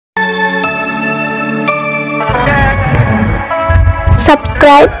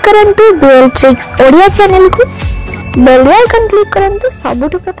Subscribe करंतु bell tricks Odia channel को bell icon click करंतु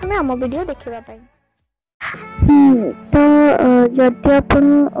सबुठ प्रथमे हम वीडियो देखिबा पाई। तो जदि आपण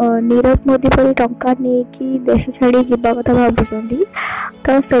नीरव मोदी पर टंका नहीं कि देश छाड़ी जीवा कथा भाबुछंदी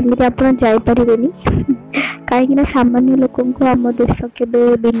तो सेमिति आपण जाई परिबेनी कहीं सामान्य लोक आम देश के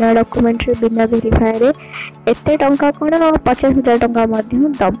बिना डॉक्यूमेंट बिना वेरीफाई एते टंका कौन 50,000 टंका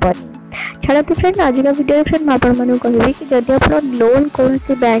दबनी। छाड़ा तो फ्रेंड आज का वीडियो फ्रेंड मैं आपको कहबी कि जदि आप लोन कौन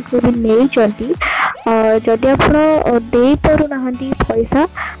से बैंक में भी नहीं जदि आप दे पारु ना पैसा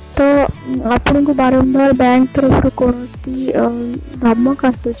तो आपन को बारंबार बैंक तरफ कौन धमक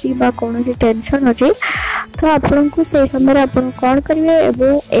आसूची कौन टेंशन अच्छे तो आपन को से समय आपन कौन करेंगे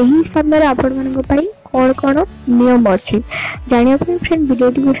यही समय आपण मान कौन कौन नियम अच्छी जाना फ्रेंड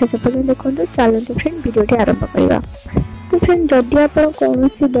वीडियो शेष पर्यटन देखो चलते फ्रेंड वीडियो आरंभ करवा। तो फ्रेंड जदि आप कौन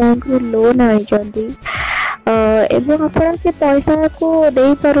सी बैंक रो लोन आनी एवं आप से पैसा को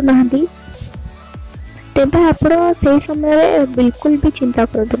दे पार ना तेज आप समय बिल्कुल भी चिंता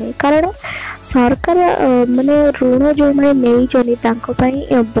करते नहीं कारण सरकार माने ऋण जो मैंने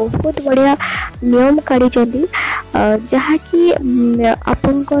नहीं बहुत बढ़िया नियम काढ़ी जहाँकि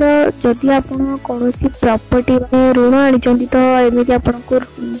आपणकर जदि आप कौन प्रॉपर्टी माने ऋण आनी तो एमती आपको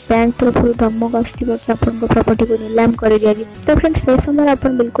बैंक तरफ धमक आसो कि आप प्रॉपर्टी को नीलाम कर दिया। तो फ्रेंड से समय आप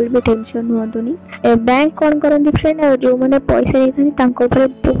बिल्कुल भी टेंशन हुआ बैंक कौन करती फ्रेंड जो मैंने पैसा नहीं था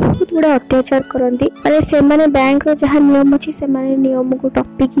बहुत गुड़ा अत्याचार करती से माने बैंक रो जहाँ नियम अच्छी से माने नियम को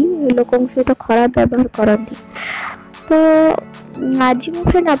टपिकी लोकों सहित खराब व्यवहार करती। तो आज मैं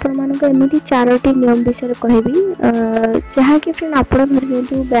फ्रेंड आपण मानक एमती 4टी नियम विषय कहबी जहाँ कि फ्रेंड आप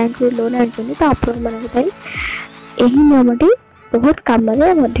बैंक रो लोन आनी तो आपण मानक यही नियमटी बहुत काम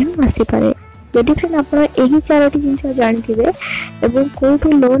आसीपे। यदि फ्रेंड आप 4टी जिनस जानते हैं कौटू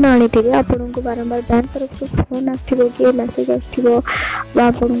लोन आनी आपन को बारंबार बैंक तरफ फोन आसो कि मेसेज आसो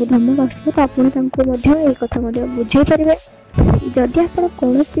आपन को धमक आसो तो आपको कथा बुझे पारे जदि आप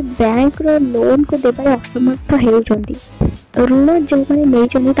कौन बैंक रो लोन को देवार असमर्थ होती ऋण जो मैंने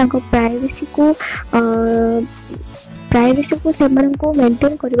नहीं प्राइवेसी को से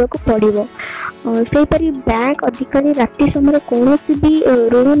मेंटेन करने को पड़ो से बैंक अधिकारी राति समय कौन भी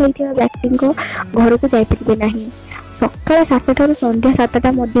ऋण नहीं व्यक्ति घर को जापरें ना सकाल 7 संध्या 7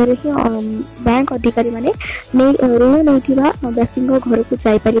 मध्य ही बैंक अधिकारी माने ऋण नहीं व्यक्ति घर को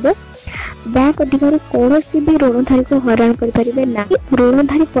जापरें। बैंक अधिकारी कौन भी ऋणधारी को हैरान करें ना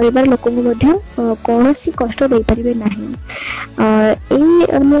ऋणधारी परिवार लोक कौन कष्ट दे पारे ना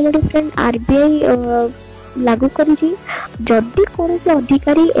नियम फ्रेंड RBI लागू करी जदि कौन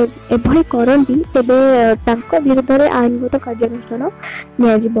अधिकारी एभली करती तेरे विरुद्ध में आईनगत कार्यानुष्ठान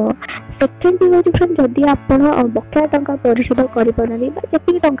नियाजिबो। सेकेंड हूँ फ्रेंड जदि आप बकाया टंका परिशोध करें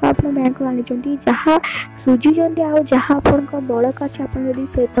जी टंका आप बैंक आनी जहाँ सुझी जहाँ आप बड़का अच्छे आप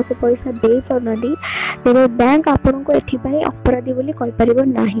से पैसा दे पारना तेरे बैंक आपण को एपाई अपराधी बोली कहीपर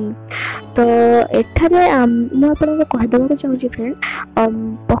ना। तो एठारे मुझे कहीदेक चाहूँगी फ्रेंड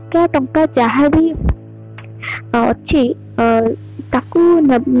बकाया टंका जहाँ भी अच्छी ताकू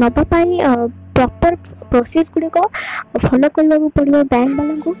नबापाई प्रॉपर प्रोसेस गुड़िक फॉलो करने को पड़ो बैंक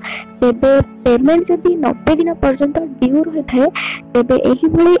वाला को पेमेंट जदि 90 दिन पर्यंत ड्यू रही है तेरे यही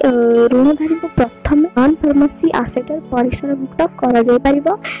ऋणधारी को प्रथम नॉन फार्मेसी आसेटर परिसरभुक्त कर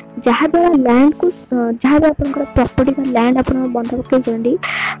जहाँ द्वारा लैंड को जहाँ भी आप प्रॉपर्टी का लैंड आप बंध पकई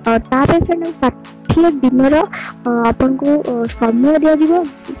फ्रेंड 60 दिन आपन को समय दिज्व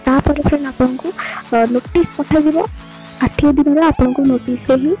फ्रेंड आपन को नोटिस पठाଯିव 60 दिन आपन को नोटिस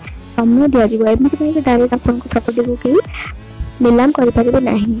ही समय दिज्व एमती डायरेक्ट आपन को प्रॉपर्टी को कहीं नीलाम करें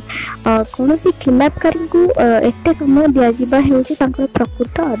ना कौन खिलाफकारी को एत समय दिज्वा हूँ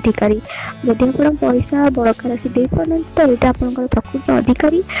प्रकृत अधिकारी जदि आप पैसा बड़का राशि दे पार तो ये आप प्रकृत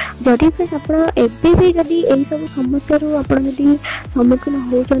अधिकारी जदि फ्रेंड आप भी जदि यही सब समस्या सम्मुखीन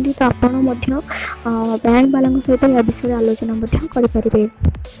होती तो आप बैंक वाला सहित या विषय आलोचना करें।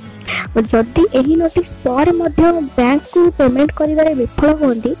 जदि यही नोटिस पर बैंक को पेमेंट कर विफल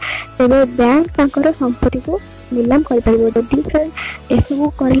होती तेरे बैंक संपत्ति को नीलाम कर जदि फ्रेंड एसबू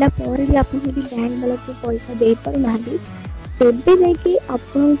करला भी आप बैंक वाला को पैसा दे पार ना तेबे जाकि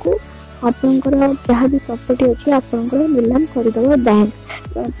आपंकर जहाँ भी प्रॉपर्टी अच्छी आपंकर नीलाम करदेव बैंक।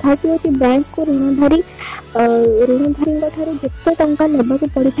 थर्ड हूँ बैंक को ऋणधारी जिते टंका नेबा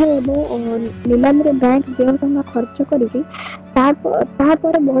पड़ी था नीलाम बैंक जो टंका खर्च कर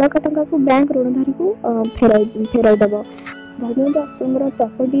बड़का टंका को बैंक ऋणधारी को फेरईदेव धरते आपंकर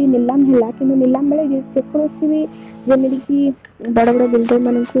प्रॉपर्टी नीलाम है कि नीलाम बेले जेकोसी भी जमीन कि बड़ बड़ बिल्डर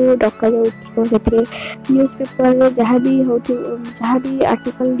मान को डक न्यूज पेपर जहाँ भी हो जहाँ भी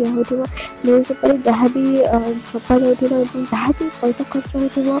आर्टिकल दिया हो न्यूज पेपर जहाँ भी छपा जाऊँ जहाँ भी पैसा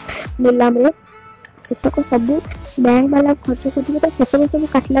खर्च हो नीलाम सेतक सब बैंक वाला खर्च करेंगे तो सेतक सब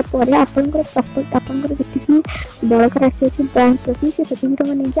काटला आपंकर प्रॉपर्टी आपंकर जी बड़का राशि अच्छे बैंक प्रति से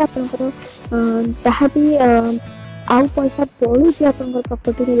टका नहीं आपंकर जहाँ भी आउ पैसा बढ़ू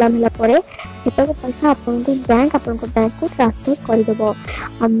प्रॉपर्टी नीलाम है सेतक पैसा आपन बैंक को ट्रांसफर करदेव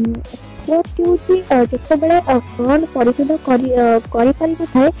जिते फंड परिशोध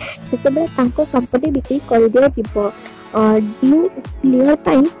करे से संपत्ति बिक्री कर दिज्व ड्यू क्लियर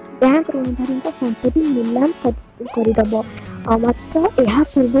बैंक ऋणधारी संपत्ति नीलाम करदेव मात्र यह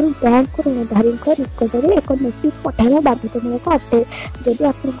पूर्व बैंक ऋणधारी निकट में एक नोटिस पठाइबा बाध्यतामूलक अटे जदि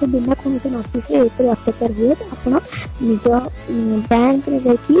आपको बिना कौन नोटिस अत्याचार हुए तो आप निज बैंक में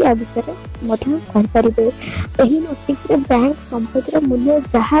जाकि आ विषय कहींपारे यही नोटिस बैंक संपत्तिर मूल्य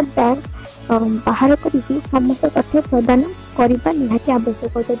जहाँ बैंक बाहर कर समस्त तथ्य प्रदान करने निहाती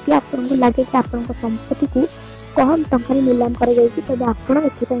आवश्यक जदि आपको लगे कि आपन संपत्ति को कम टंका नीलाम कर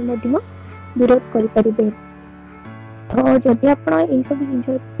विरोध करें तो जदि आप सब जिन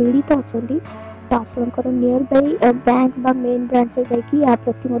पीड़ित अच्छा तो आपंकर नियर बाय बैंक बा मेन ब्रांच जाकि या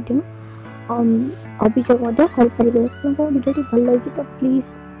प्रति अभियोग करेंगे वीडियो भल लगी तो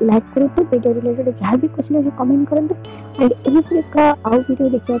प्लीज लाइक करूँ वीडियो रिलेटेड जहाँ भी क्वेश्चन अच्छे कमेंट करूँ एंड यही आउ वीडियो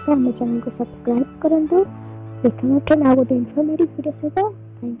देखा आम चैनल को सब्सक्राइब करूँ देखना ट्रेन आ गए इनफॉर्मेटिव वीडियो सहित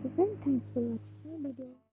thank you friend thanks for watching video.